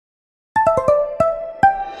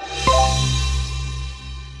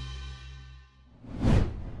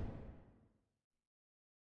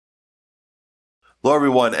Hello,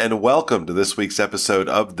 everyone, and welcome to this week's episode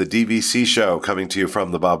of the DVC Show, coming to you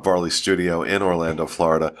from the Bob Varley Studio in Orlando,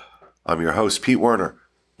 Florida. I'm your host, Pete Werner,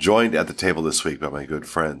 joined at the table this week by my good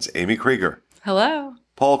friends, Amy Krieger. Hello.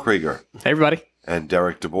 Paul Krieger. Hey, everybody. And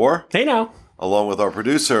Derek DeBoer. Hey, now. Along with our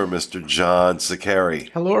producer, Mr. John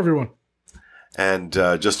Sakari. Hello, everyone. And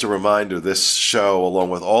just a reminder, this show,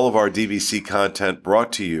 along with all of our DVC content,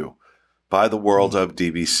 brought to you by the world of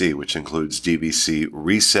DVC, which includes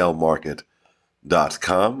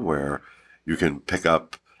DVCResaleMarket.com, where you can pick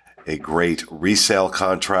up a great resale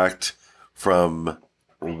contract from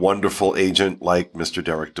a wonderful agent like Mr.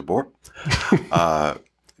 Derek DeBoer.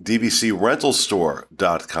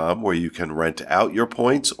 DVCRentalStore.com, where you can rent out your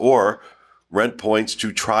points or rent points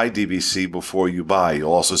to try DVC before you buy.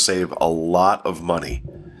 You'll also save a lot of money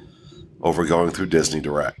over going through Disney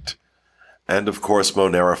Direct. And, of course,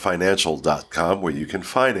 MoneraFinancial.com, where you can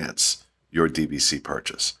finance your DVC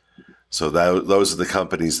purchase. So those are the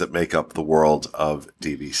companies that make up the world of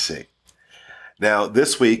DVC. Now,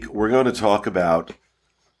 this week, we're going to talk about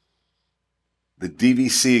the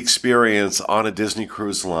DVC experience on a Disney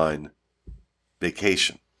Cruise Line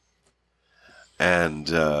vacation.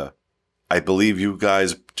 And I believe you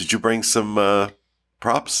guys, did you bring some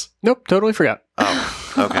props? Nope, totally forgot.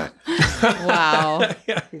 Oh, okay. Wow.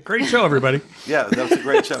 Yeah, great show, everybody. Yeah, that was a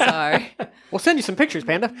great show. Sorry. We'll send you some pictures,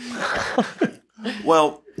 Panda.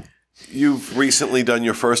 Well, you've recently done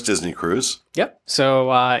your first Disney cruise. Yep.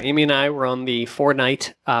 So Amy and I were on the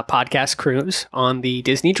 4-night podcast cruise on the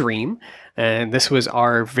Disney Dream. And this was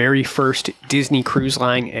our very first Disney Cruise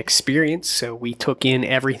Line experience. So we took in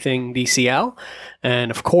everything DCL.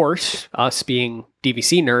 And of course, us being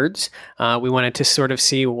DVC nerds, we wanted to sort of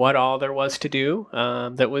see what all there was to do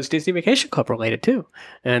that was Disney Vacation Club related too.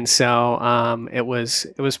 And so it was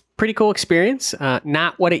pretty cool experience.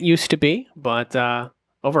 Not what it used to be, but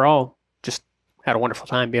overall, just had a wonderful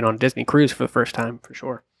time being on a Disney cruise for the first time, for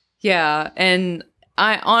sure. Yeah. And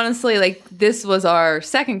I honestly, this was our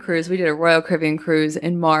second cruise. We did a Royal Caribbean cruise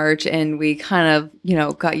in March, and we kind of,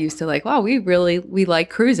 got used to wow, we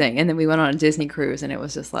like cruising. And then we went on a Disney cruise, and it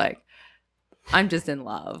was just I'm just in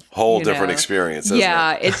love. Whole different experience, isn't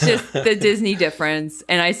it? It's just the Disney difference.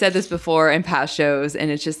 And I said this before in past shows,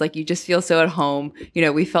 and it's just you just feel so at home.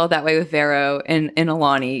 We felt that way with Vero and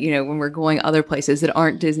Alani, when we're going other places that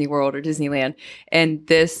aren't Disney World or Disneyland. And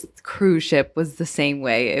this cruise ship was the same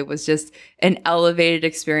way. It was just an elevated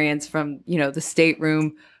experience from, the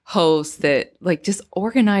stateroom host that just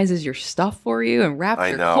organizes your stuff for you and wraps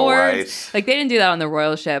your cords. Right? They didn't do that on the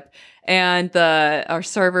Royal ship. And our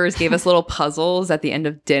servers gave us little puzzles at the end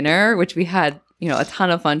of dinner, which we had, a ton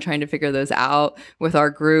of fun trying to figure those out with our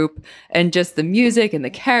group. And just the music and the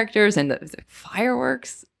characters and the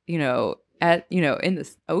fireworks, in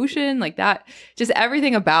this ocean like that, just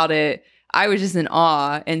everything about it. I was just in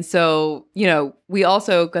awe. And so, we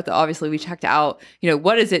also got to, obviously we checked out,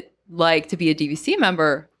 what is it like to be a DVC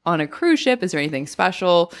member on a cruise ship? Is there anything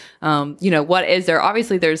special? What is there?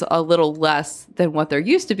 Obviously, there's a little less than what there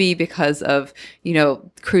used to be because of,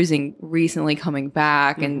 cruising recently coming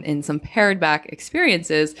back and some pared back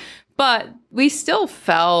experiences. But we still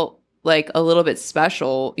felt a little bit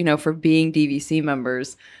special, for being DVC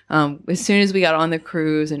members. As soon as we got on the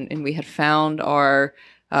cruise and we had found our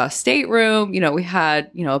stateroom, we had,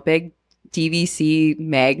 a big DVC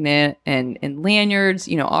magnet and lanyards,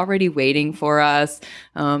 already waiting for us.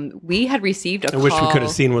 We had received a call. I wish we could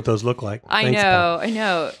have seen what those look like. I know.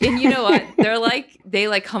 And you know what?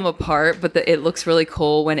 They come apart, but it looks really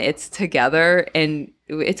cool when it's together. And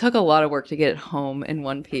it took a lot of work to get it home in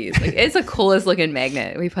one piece. It's the coolest looking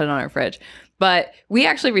magnet. We put it on our fridge. But we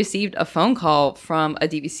actually received a phone call from a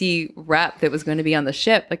DVC rep that was going to be on the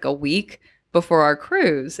ship a week before our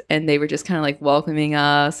cruise, and they were just kind of welcoming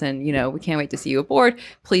us and, we can't wait to see you aboard.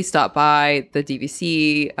 Please stop by the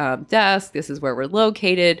DVC desk. This is where we're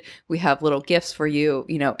located. We have little gifts for you,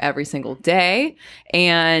 every single day.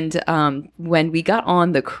 And when we got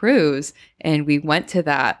on the cruise and we went to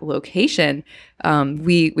that location,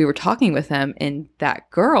 we were talking with them, and that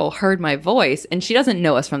girl heard my voice, and she doesn't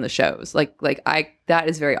know us from the shows. That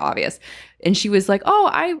is very obvious. And she was like, oh,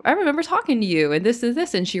 I remember talking to you, and this is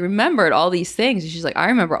this. And she remembered all these things. And she's like, I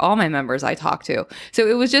remember all my members I talked to. So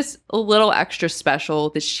it was just a little extra special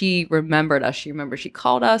that she remembered us. She remembered she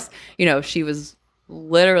called us. She was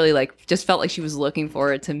literally just felt like she was looking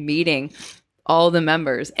forward to meeting all the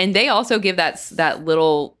members. And they also give that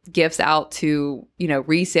little gifts out to,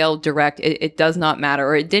 resale direct. It does not matter,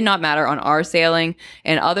 or it did not matter on our sailing.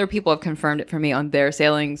 And other people have confirmed it for me on their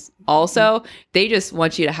sailings also. They just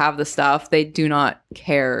want you to have the stuff. They do not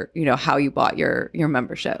care, how you bought your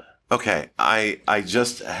membership. Okay. I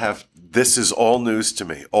just have this is all news to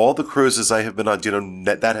me. All the cruises I have been on,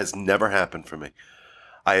 that has never happened for me.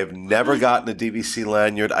 I have never gotten a DVC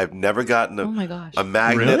lanyard. I've never gotten Oh my gosh. a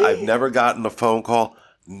magnet. Really? I've never gotten a phone call.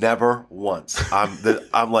 Never once.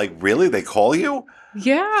 I'm like, really? They call you?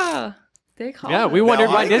 Yeah. They call Yeah, it. we wondered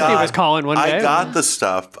Now, why I Disney got- was calling one day. I got the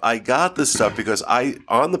stuff. Because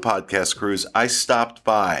on the podcast cruise, I stopped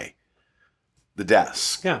by the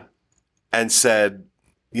desk Yeah. and said,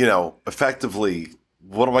 effectively,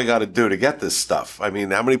 what do I got to do to get this stuff? I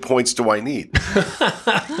mean, how many points do I need?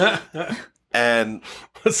 And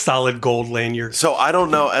A solid gold lanyard. so I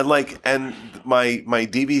don't know. And my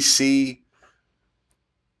DVC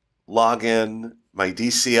login, my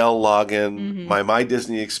DCL login, my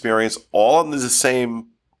Disney experience, all under the same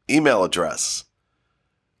email address.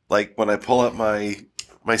 Like when I pull up my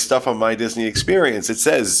stuff on my Disney experience, it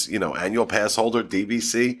says, annual pass holder,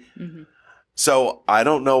 DVC. So I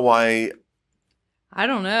don't know why. I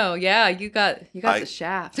don't know. Yeah, you got the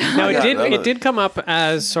shaft. No, Yeah, it did come up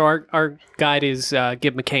as so. Our guide is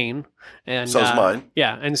Gib McCain, and So's mine.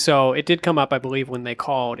 Yeah, and so it did come up. I believe when they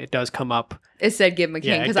called, it does come up. It said Gib McCain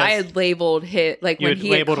Yeah, it because I does. had labeled it like You when had he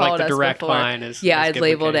had labeled, called like, the us direct before. line as I'd Gib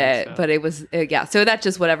labeled McCain, it, so. but it was yeah. So that's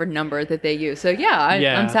just whatever number that they use. So yeah,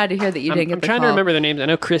 I'm sad to hear that you didn't get I'm the trying call. to remember the names. I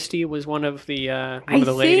know Christy was one of the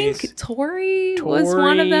ladies. think Tori was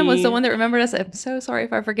one of them. Was the one that remembered us. I'm so sorry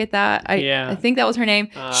if I forget that. I think that was her name.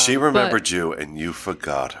 She remembered you and you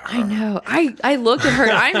forgot her. I know. I looked at her.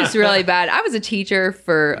 And I'm just really bad. I was a teacher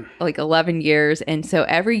for like 11 years, and so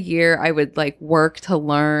every year I would like work to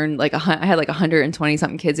learn. Like I had like 120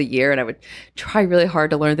 something kids a year, and I would try really hard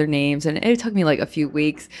to learn their names, and it took me like a few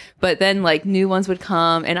weeks. But then like new ones would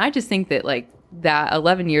come, and I just think that like that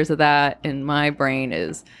 11 years of that in my brain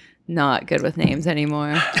is not good with names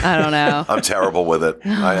anymore. I don't know. I'm terrible with it.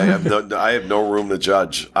 I have no room to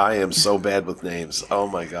judge. I am so bad with names. Oh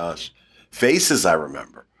my gosh. Faces I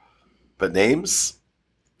remember, but names?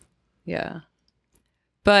 Yeah.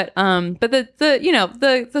 But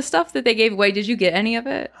the stuff that they gave away, did you get any of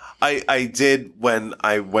it? I did when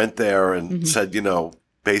I went there and said,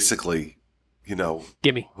 basically,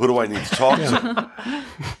 Gimme. who do I need to talk to?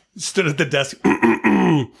 Stood at the desk.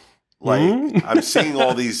 Like I'm seeing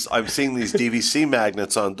these DVC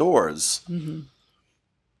magnets on doors.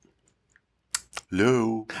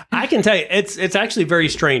 Hello. I can tell you, it's actually very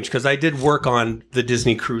strange because I did work on the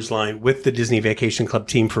Disney Cruise Line with the Disney Vacation Club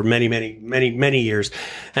team for many, many, many, many years.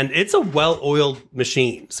 And it's a well-oiled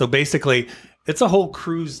machine. So basically, it's a whole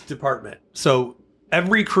cruise department. So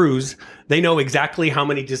every cruise, they know exactly how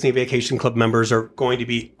many Disney Vacation Club members are going to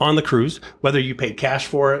be on the cruise, whether you paid cash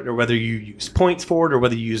for it or whether you use points for it or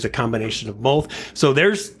whether you used a combination of both. So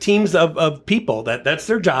there's teams of people that's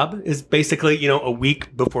their job is basically, a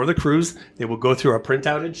week before the cruise, they will go through a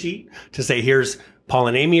printouted sheet to say, here's Paul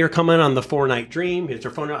and Amy are coming on the 4-night dream. Here's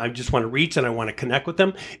their phone number. I just want to reach and I want to connect with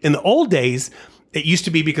them. In the old days, it used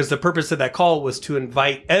to be because the purpose of that call was to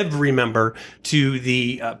invite every member to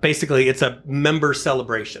the, basically it's a member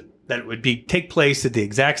celebration that it would take place at the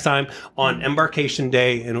exact time on embarkation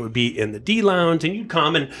day. And it would be in the D lounge and you'd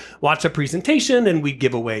come and watch a presentation and we'd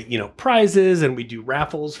give away, prizes and we'd do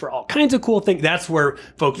raffles for all kinds of cool things. That's where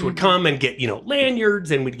folks would come and get,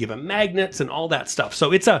 lanyards and we'd give them magnets and all that stuff.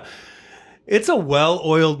 So it's a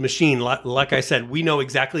well-oiled machine. Like I said, we know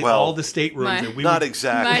exactly all the staterooms. And we Not would-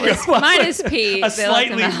 exactly. Minus P. a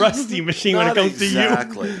slightly rusty machine when it comes to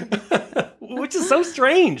you. Which is so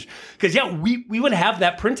strange. Because, we would have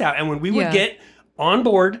that printout. And when we would get on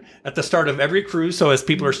board at the start of every cruise, so as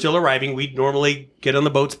people are still arriving, we'd normally get on the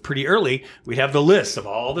boats pretty early. We'd have the list of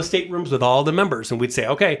all the staterooms with all the members. And we'd say,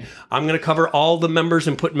 okay, I'm going to cover all the members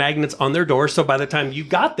and put magnets on their doors. So by the time you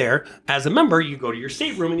got there as a member, you go to your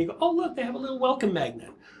stateroom and you go, oh, look, they have a little welcome magnet.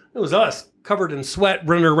 It was us covered in sweat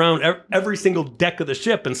running around every single deck of the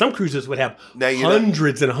ship. And some cruises would have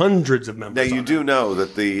hundreds and hundreds of members. Now, you do know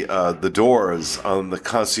that the doors on the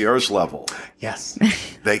concierge level, yes,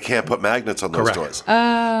 they can't put magnets on those Correct. doors.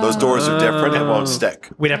 Those doors are different. It won't stick.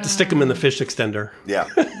 We'd have to stick them in the fish extender. Yeah.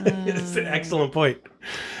 It's an excellent point.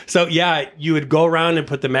 So, you would go around and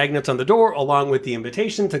put the magnets on the door along with the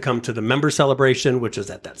invitation to come to the member celebration, which is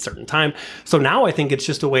at that certain time. So now I think it's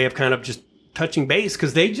just a way of kind of just touching base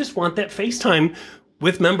because they just want that FaceTime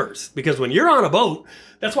with members. Because when you're on a boat,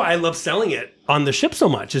 that's why I love selling it on the ship so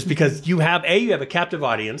much, is because you have a captive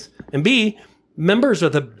audience, and B, members are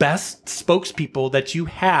the best spokespeople that you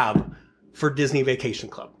have for Disney Vacation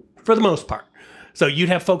Club, for the most part. So you'd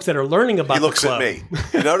have folks that are learning about He looks the club. at me.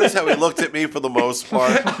 You notice how he looked at me for the most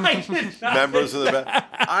part? Members of the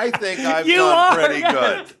I think I've done pretty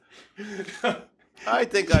good. I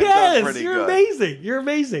think I've done pretty you're good. amazing. You're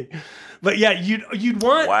amazing. But yeah, you'd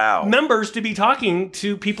want members to be talking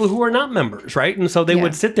to people who are not members, right? And so they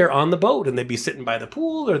would sit there on the boat, and they'd be sitting by the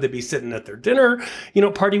pool, or they'd be sitting at their dinner,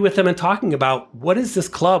 party with them and talking about, what is this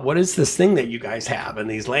club? What is this thing that you guys have, and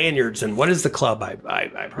these lanyards, and what is the club?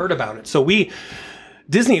 I've heard about it. So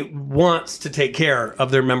Disney wants to take care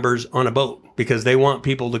of their members on a boat, because they want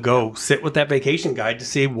people to go sit with that vacation guide to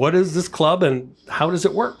see, what is this club and how does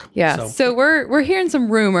it work? Yeah. So we're hearing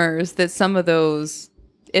some rumors that some of those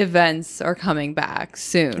events are coming back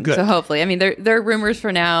soon. Good. So hopefully, I mean, they're rumors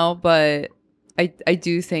for now, but I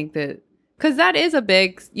do think that, because that is a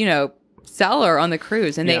big, seller on the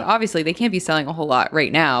cruise, and they can't be selling a whole lot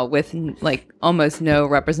right now with like almost no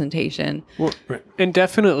representation. Well, and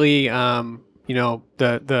definitely,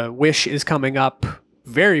 the Wish is coming up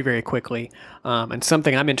very, very quickly. And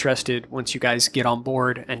something I'm interested, once you guys get on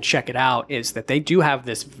board and check it out, is that they do have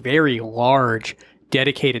this very large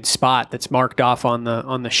dedicated spot that's marked off on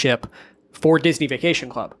the ship for Disney Vacation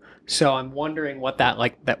Club. So I'm wondering what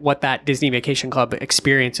that Disney Vacation Club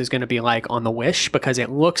experience is going to be like on the Wish, because it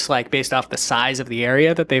looks like, based off the size of the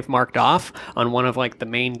area that they've marked off on one of like the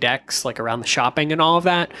main decks, like around the shopping and all of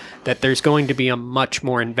that there's going to be a much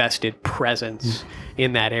more invested presence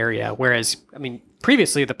in that area. Whereas, I mean,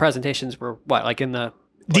 previously the presentations were like in the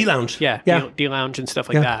D Lounge. Yeah. D Lounge and stuff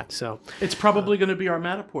like that. So it's probably going to be our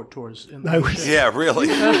Matterport tours. Yeah, really.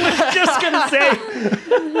 Just going to say.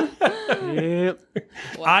 Yep.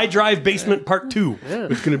 I Drive Basement Part 2. Yeah.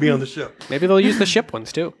 It's going to be on the ship. Maybe they'll use the ship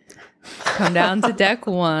ones too. Come down to deck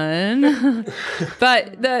 1.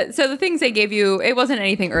 But the things they gave you, it wasn't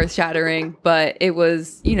anything earth shattering, but it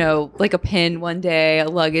was, like a pin one day, a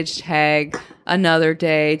luggage tag another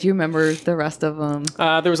day. Do you remember the rest of them?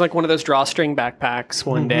 There was like one of those drawstring backpacks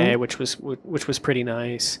one day, which was pretty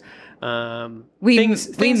nice. Things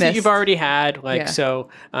that you've already had, so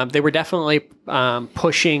they were definitely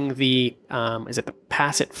pushing the is it the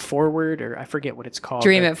Pass It Forward, or I forget what it's called.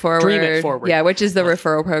 Dream It Forward. Yeah, which is the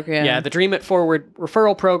referral program. Yeah, the Dream It Forward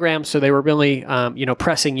referral program. So they were really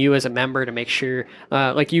pressing you as a member to make sure,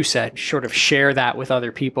 like you said, sort of share that with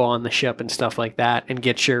other people on the ship and stuff like that, and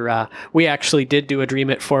get your we actually did do a Dream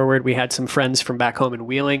It Forward. We had some friends from back home in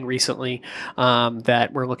Wheeling recently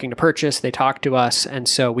that were looking to purchase. They talked to us, and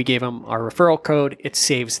so we gave them our referral code. It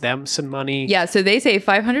saves them some money. Yeah, so they save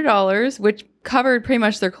 $500, which covered pretty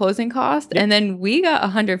much their closing cost. Yep. And then we got a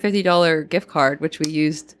 $150 gift card, which we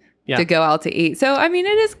used to go out to eat. So, I mean,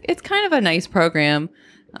 it's kind of a nice program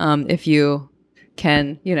if you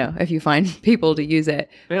can, if you find people to use it.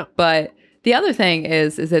 Yeah. But the other thing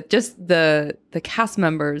is that just the cast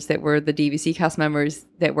members that were the DVC cast members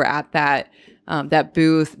that were at that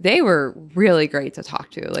booth, they were really great to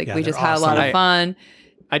talk to. Like, we just had a lot of fun.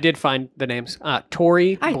 I did find the names.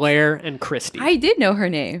 Tori, Blair, and Christy. I did know her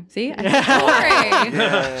name. See? Tori.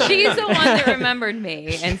 Yeah. She's the one that remembered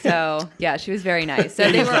me. And so, yeah, she was very nice. So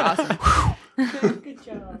they were awesome. Good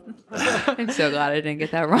job. I'm so glad I didn't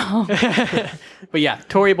get that wrong. But yeah,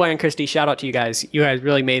 Tori, Blair, and Christy, shout out to you guys. You guys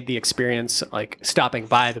really made the experience, like stopping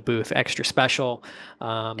by the booth, extra special.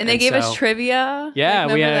 And they gave us trivia. Yeah,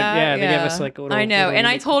 like, they gave us like a little. I know, and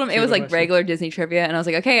I told them it was like regular Disney trivia, and I was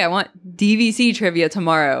like, okay, I want DVC trivia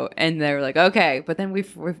tomorrow, and they were like, okay, but then we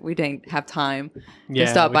didn't have time to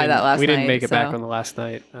stop by that last night. We didn't make it back on the last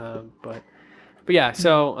night, But yeah,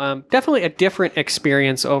 so definitely a different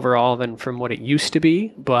experience overall than from what it used to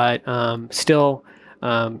be, but still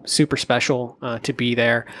super special to be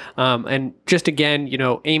there. And just again,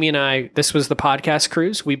 Amy and I, this was the podcast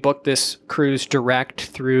cruise. We booked this cruise direct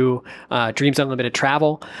through Dreams Unlimited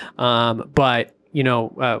Travel, but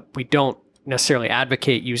we don't necessarily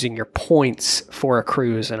advocate using your points for a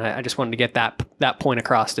cruise, and I just wanted to get that point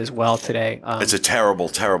across as well today. It's a terrible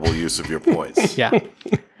use of your points. Yeah.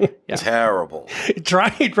 Terrible.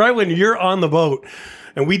 Try when you're on the boat.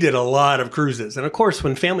 And we did a lot of cruises. And of course,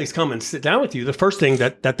 when families come and sit down with you, the first thing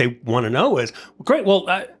that they want to know is, well, great, well,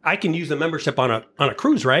 I can use a membership on a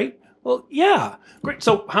cruise, right? Well, yeah. Great.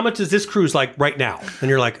 So how much is this cruise like right now? And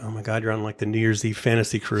you're like, oh my God, you're on like the New Year's Eve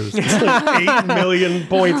fantasy cruise. It's like 8 million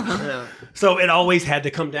points. So it always had to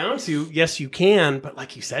come down to, yes, you can. But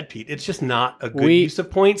like you said, Pete, it's just not a good use of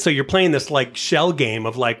points. So you're playing this like shell game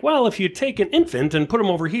of like, well, if you take an infant and put them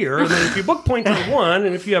over here, and then if you book points on one,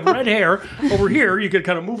 and if you have red hair over here, you could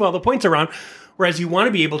kind of move all the points around. Whereas you want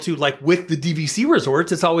to be able to, like with the DVC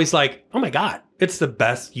resorts, it's always like, oh my God, it's the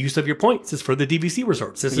best use of your points is for the DVC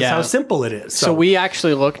resorts. This is how simple it is. So we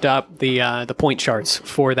actually looked up the point charts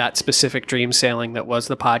for that specific dream sailing that was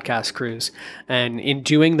the podcast cruise. And in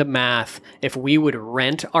doing the math, if we would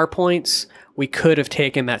rent our points, we could have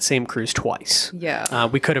taken that same cruise twice. Yeah.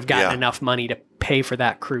 We could have gotten Yeah. enough money to pay for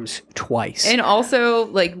that cruise twice. And also,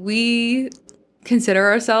 like, we consider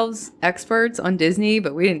ourselves experts on Disney,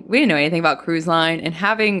 but we didn't know anything about cruise line. And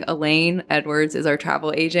having Elaine Edwards as our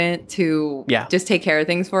travel agent to just take care of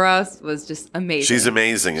things for us was just amazing. She's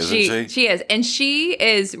amazing, isn't she? She is. And she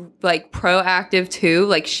is like proactive too.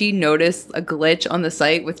 Like, she noticed a glitch on the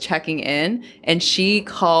site with checking in, and she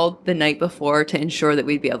called the night before to ensure that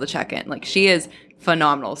we'd be able to check in. Like, she is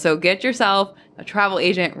phenomenal. So get yourself a travel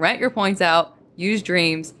agent, rent your points out, use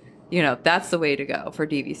Dreams. You know, that's the way to go for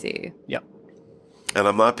DVC. Yep. And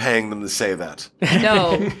I'm not paying them to say that.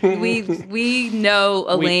 No, we know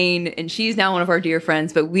Elaine, and she's now one of our dear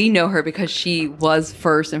friends, but we know her because she was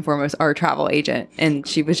first and foremost our travel agent, and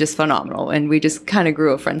she was just phenomenal, and we just kind of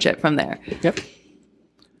grew a friendship from there. Yep.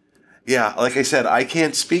 Yeah, like I said, I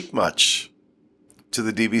can't speak much to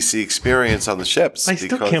the DVC experience on the ships. I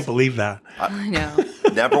still can't believe that. I know.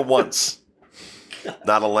 Never once.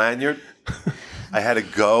 Not a lanyard. I had to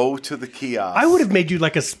go to the kiosk. I would have made you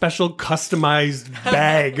like a special customized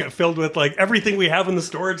bag filled with like everything we have in the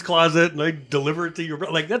storage closet, and like deliver it to your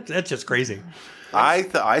like that's just crazy. I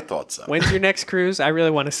thought so. When's your next cruise? I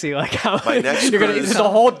really want to see like how My next you're gonna. cruise- The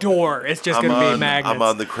whole door is just going to be magnets. I'm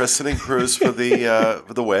on the christening cruise for the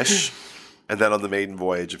Wish, and then on the maiden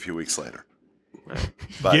voyage a few weeks later.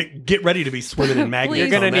 But Get ready to be swimming in magnets. You're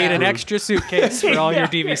You're going to on that need an cruise. extra suitcase for all your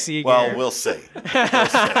DVC gear. well, we'll see.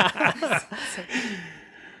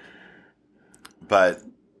 But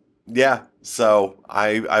yeah, so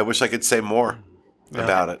I wish I could say more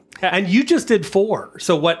about it. And you just did 4.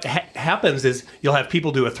 So what happens is you'll have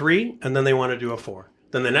people do a 3, and then they want to do a 4.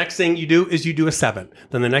 Then the next thing you do is you do a 7.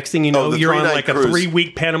 Then the next thing you know, the you're on 3-night like cruise. a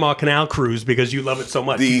 3-week Panama Canal cruise because you love it so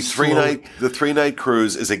much. The You three night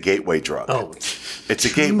cruise is a gateway drug. Oh, It's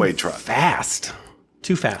a gateway drug. fast.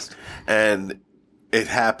 Too fast. And it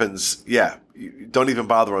happens, you don't even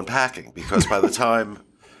bother unpacking because by the time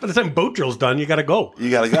By the time boat drill's done, you got to go.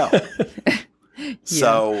 you got to go.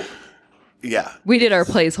 So, yeah. We did our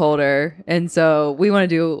placeholder, and so we want to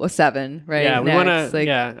do a 7, right? Yeah, we want to. Like,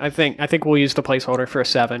 Yeah, I think we'll use the placeholder for a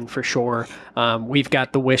 7 for sure. We've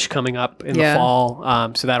got the Wish coming up in the Yeah.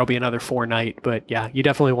 fall, so that'll be another 4-night. But yeah, you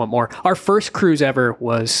definitely want more. Our first cruise ever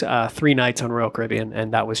was 3 nights on Royal Caribbean,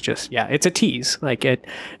 and that was just it's a tease. Like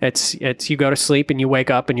it's you go to sleep and you wake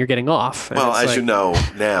up and you're getting off. And Well, it's as like- you know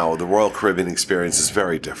now, the Royal Caribbean experience is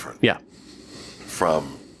very different Yeah,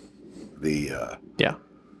 from the yeah.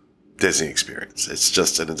 Disney experience. It's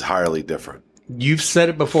just an entirely different. You've said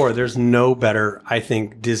it before. There's no better, I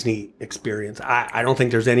think, Disney experience. I don't think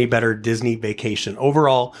there's any better Disney vacation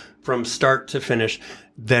overall from start to finish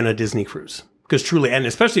than a Disney cruise. Because truly, and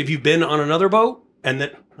especially if you've been on another boat and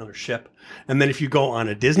then another ship, and then if you go on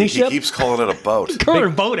a Disney He ship, keeps calling it a boat. go on a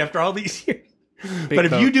boat after all these years. But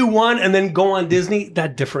if boat. you do one and then go on Disney,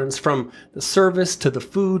 that difference from the service to the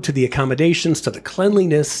food to the accommodations to the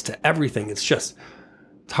cleanliness to everything, it's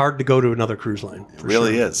hard to go to another cruise line. It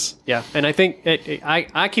really is. Yeah, and I think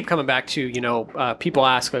I keep coming back to people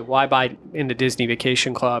ask like why buy into Disney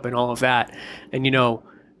Vacation Club and all of that, and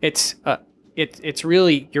it's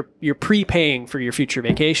really you're prepaying for your future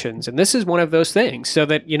vacations, and this is one of those things. So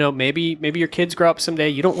that maybe your kids grow up someday,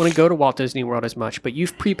 you don't want to go to Walt Disney World as much, but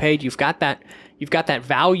you've prepaid, you've got that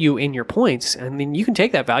value in your points, and then you can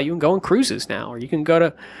take that value and go on cruises now, or you can go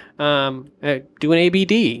to do an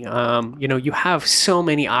ABD. You have so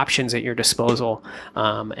many options at your disposal,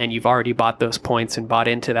 and you've already bought those points and bought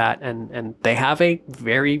into that, and they have a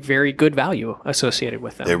very, very good value associated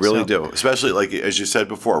with them. They really So- do. Especially, like as you said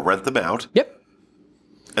before, rent them out. Yep.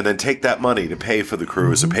 And then take that money to pay for the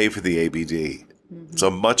cruise or pay for the ABD. It's a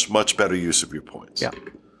much, much better use of your points. Yeah.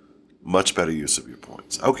 Much better use of your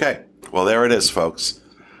points. Okay. Well, there it is, folks.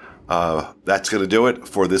 That's going to do it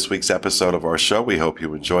for this week's episode of our show. We hope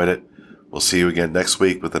you enjoyed it. We'll see you again next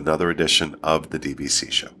week with another edition of the DVC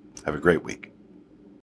Show. Have a great week.